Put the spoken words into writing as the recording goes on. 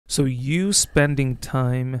So you spending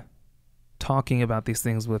time talking about these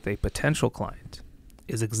things with a potential client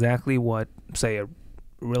is exactly what, say, a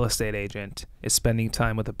real estate agent is spending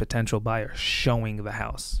time with a potential buyer showing the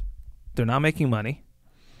house. They're not making money,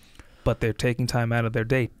 but they're taking time out of their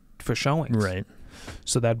day for showings. Right.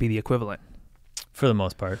 So that'd be the equivalent. For the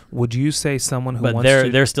most part. Would you say someone who But wants to...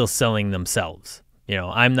 they're still selling themselves.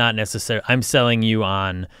 I'm not necessarily, I'm selling you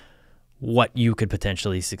on what you could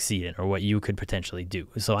potentially succeed in or what you could potentially do.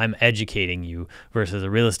 So I'm educating you versus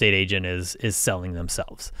a real estate agent is selling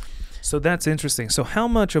themselves. So that's interesting. So how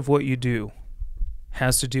much of what you do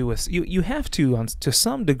has to do with... You have to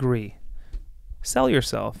some degree, sell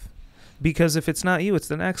yourself. Because if it's not you, it's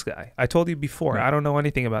the next guy. I told you before, Right. I don't know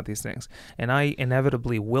anything about these things. And I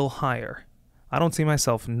inevitably will hire. I don't see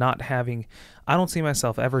myself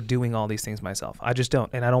ever doing all these things myself. I just don't.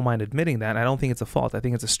 And I don't mind admitting that. I don't think it's a fault. I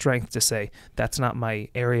think it's a strength to say, that's not my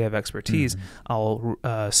area of expertise. I'll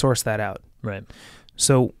source that out. Right.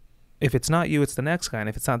 So if it's not you, it's the next guy. And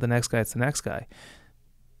if it's not the next guy, it's the next guy.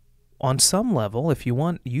 On some level, if you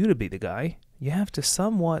want you to be the guy, you have to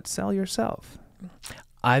somewhat sell yourself.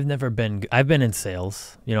 I've been in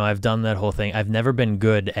sales. I've done that whole thing. I've never been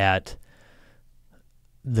good at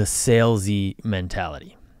the salesy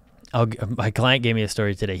mentality. My client gave me a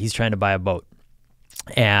story today. He's trying to buy a boat,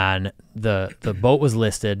 and the boat was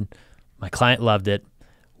listed. My client loved it,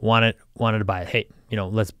 wanted to buy it. Hey,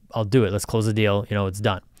 I'll do it. Let's close the deal. It's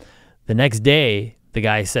done. The next day, the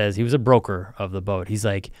guy says, he was a broker of the boat. He's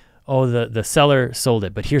like, oh, the seller sold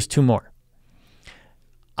it, but here's 2 more.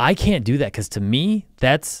 I can't do that because to me,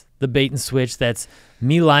 that's the bait and switch. That's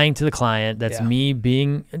me lying to the client. That's me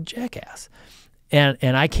being a jackass. And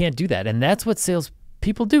I can't do that. And that's what sales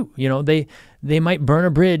people do. They might burn a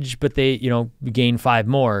bridge, but they, gain 5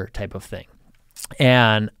 more type of thing.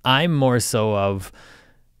 And I'm more so of,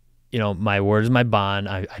 my word is my bond.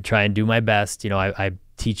 I try and do my best. I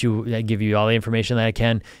teach you, I give you all the information that I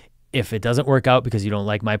can. If it doesn't work out because you don't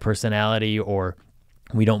like my personality or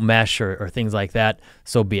we don't mesh or things like that,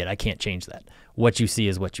 so be it. I can't change that. What you see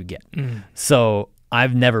is what you get. So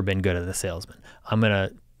I've never been good as a salesman. I'm going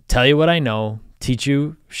to tell you what I know, teach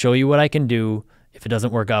you, show you what I can do. If it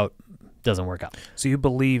doesn't work out, it doesn't work out. So you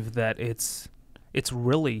believe that it's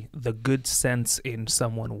really the good sense in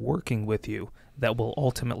someone working with you that will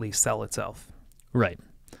ultimately sell itself. Right.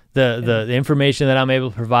 The information that I'm able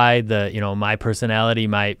to provide, my personality,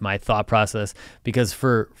 my thought process, because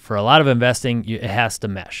for a lot of investing, it has to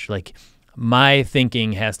mesh. Like my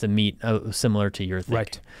thinking has to meet similar to your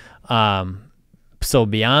thinking. Right. So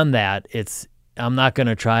beyond that, I'm not going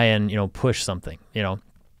to try and push something.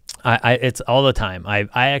 It's all the time. I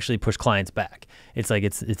actually push clients back. It's like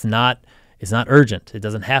it's not urgent. It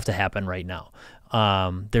doesn't have to happen right now.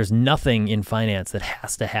 There's nothing in finance that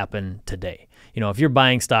has to happen today. If you're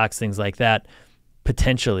buying stocks, things like that,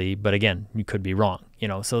 potentially, but again, you could be wrong.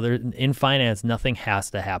 So in finance, nothing has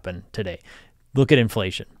to happen today. Look at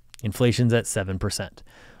inflation. Inflation's at 7%.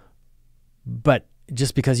 But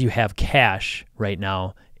just because you have cash right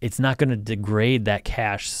now, it's not going to degrade that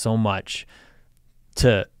cash so much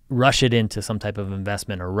to rush it into some type of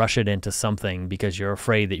investment or rush it into something because you're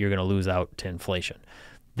afraid that you're going to lose out to inflation.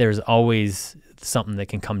 There's always something that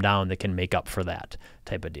can come down that can make up for that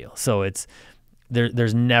type of deal. So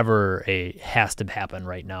there's never a has to happen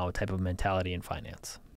right now type of mentality in finance.